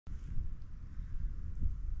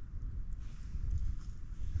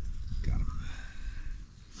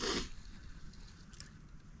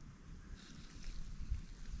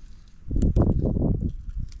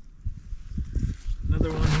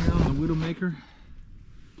Widowmaker.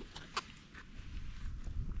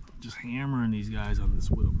 Just hammering these guys on this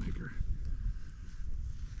Widowmaker.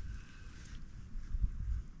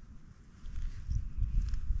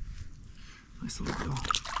 Nice little gill.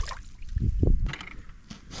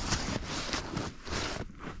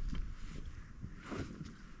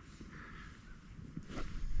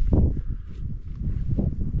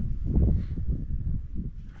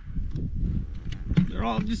 They're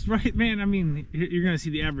all just right, man. I mean, you're gonna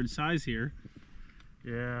see the average size here.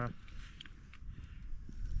 Yeah.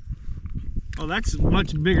 Oh, that's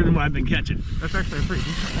much bigger than what I've been catching. That's actually a pretty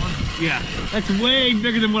decent one. Yeah, that's way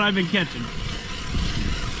bigger than what I've been catching.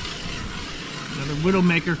 Another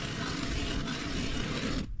Widowmaker.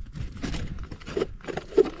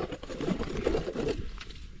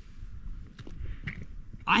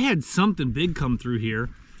 I had something big come through here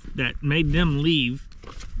that made them leave,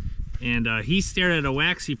 and he stared at a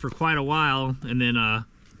waxy for quite a while and then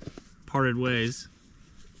parted ways.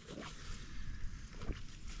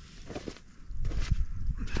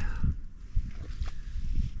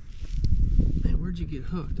 Man, where'd you get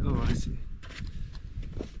hooked? Oh, I see.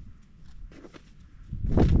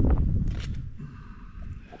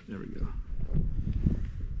 There we go.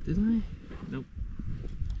 Didn't I? Nope.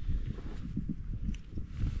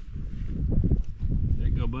 There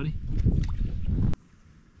you go, buddy.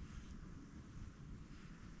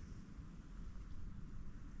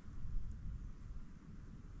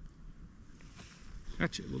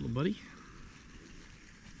 Gotcha, little buddy.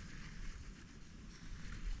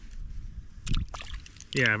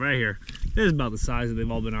 Yeah, right here. This is about the size that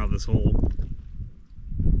they've all been out of this hole.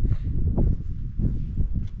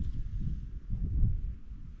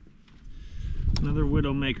 Another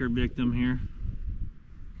Widowmaker victim here.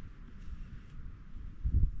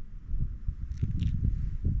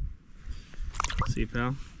 See,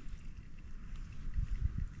 pal.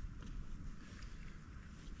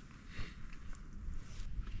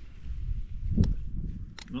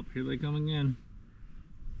 Oh, here they come again.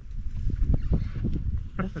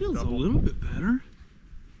 That feels a little bit better.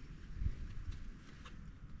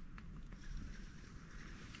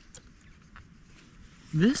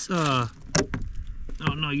 This, oh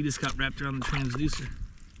no, you just got wrapped around the transducer.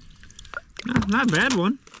 No, not a bad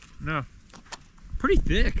one. No. Pretty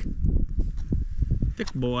thick.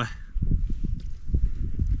 Thick boy.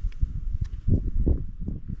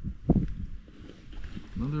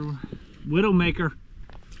 Another Widowmaker.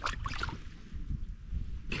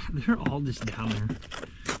 God, they're all just down there.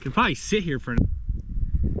 Could probably sit here for.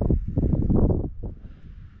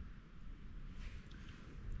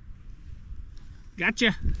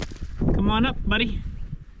 Gotcha. Come on up, buddy.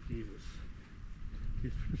 Jesus.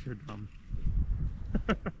 These fish are dumb.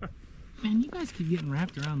 Man, you guys keep getting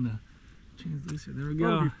wrapped around the transducer. There we go.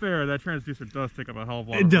 Well, to be fair, that transducer does take up a hell of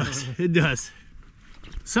a lot. It does. It does.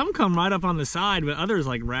 Some come right up on the side, but others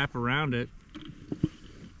like wrap around it.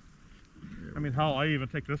 I mean, hell, I even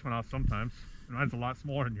take this one out sometimes. Mine's a lot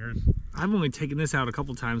smaller than yours. I've only taken this out a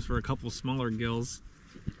couple times for a couple smaller gills.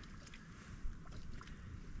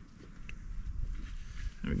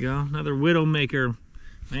 There we go. Another Widowmaker.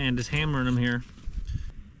 Man, just hammering them here.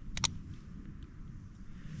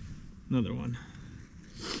 Another one.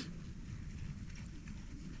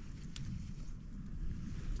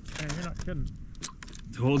 Man, you're not kidding.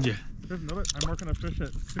 Told you. There's another. I'm marking a fish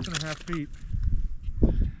at 6.5 feet.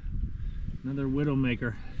 Another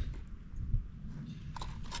Widowmaker.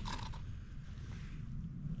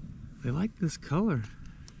 They like this color.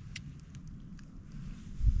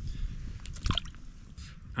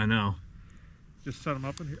 I know. Just set them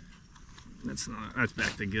up in here. That's not. That's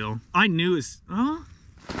back to gill. I knew it's. Huh?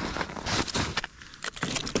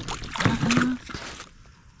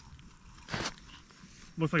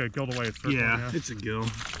 Looks like a gilled away. Yeah, it's a gill.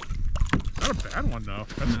 Not a bad one though.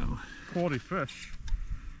 That's No. quality fish.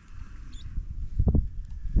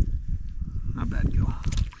 Not bad gill.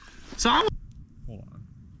 So I'm. Hold on.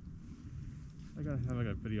 I gotta have like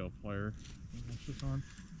a video player. What's this on?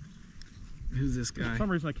 Who's this guy? For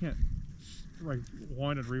some reason I can't like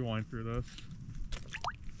wind and rewind through this.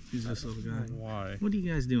 Who's this little guy? Why? What are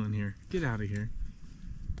you guys doing here? Get out of here.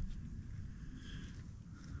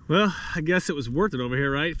 Well, I guess it was worth it over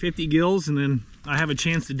here, right? 50 gills, and then I have a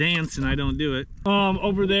chance to dance, and I don't do it.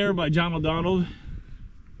 Over there by John O'Donnell,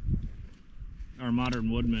 our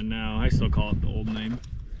Modern Woodman now. I still call it the old name.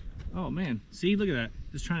 Oh man, see, look at that.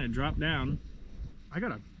 Just trying to drop down. I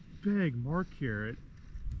got a big mark here.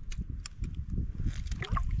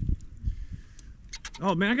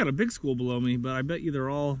 Oh man, I got a big school below me, but I bet you they're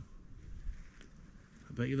all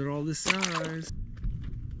this size.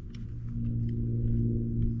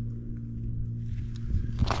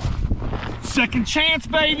 Second chance,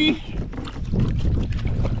 baby.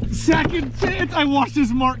 Second chance. I watched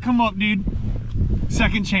this mark come up, dude.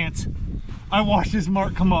 Second chance. I watched this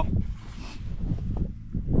mark come up.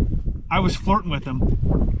 I was flirting with him.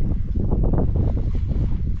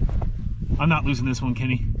 I'm not losing this one,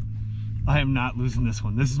 Kenny. I am not losing this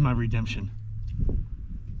one. This is my redemption.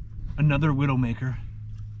 Another Widowmaker.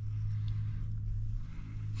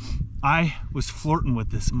 I was flirting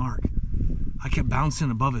with this mark. I kept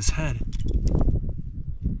bouncing above his head.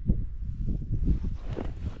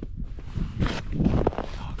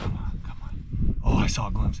 Oh, come on, come on. Oh, I saw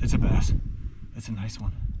a glimpse. It's a bass. It's a nice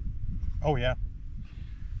one. Oh, yeah.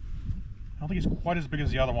 I don't think he's quite as big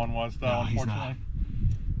as the other one was, though, No, unfortunately.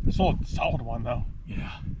 It's still a solid one, though.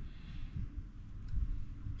 Yeah.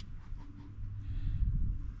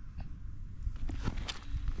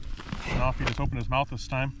 I don't know if he just opened his mouth this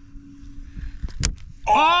time.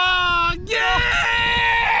 Oh, yeah!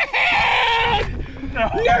 No!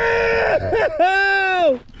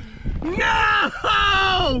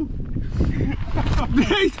 No!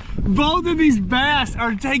 Both of these bass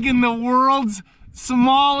are taking the world's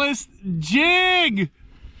smallest jig.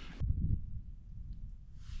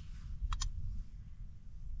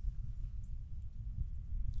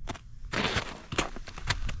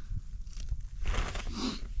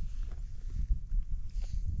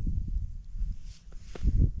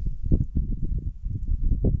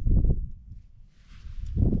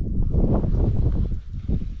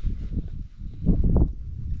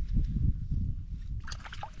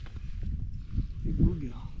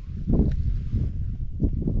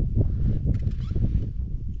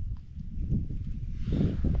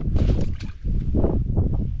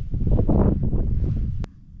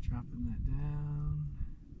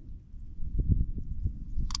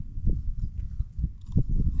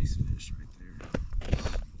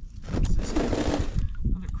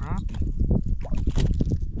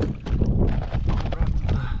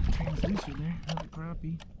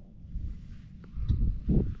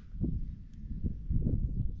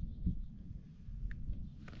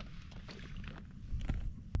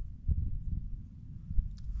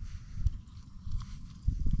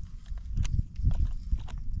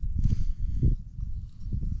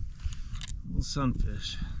 Little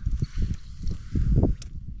sunfish.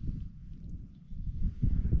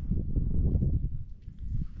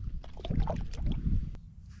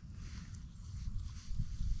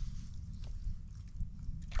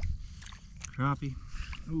 Crappie.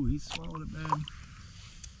 Ooh, he swallowed it bad.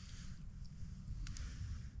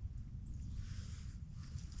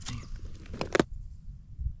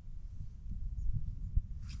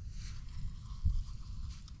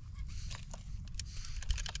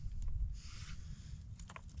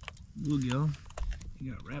 Bluegill. He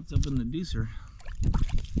got wrapped up in the deucer.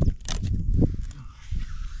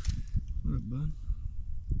 What up, bud?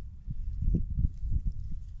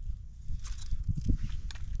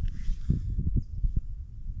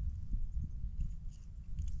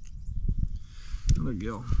 Another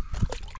gill.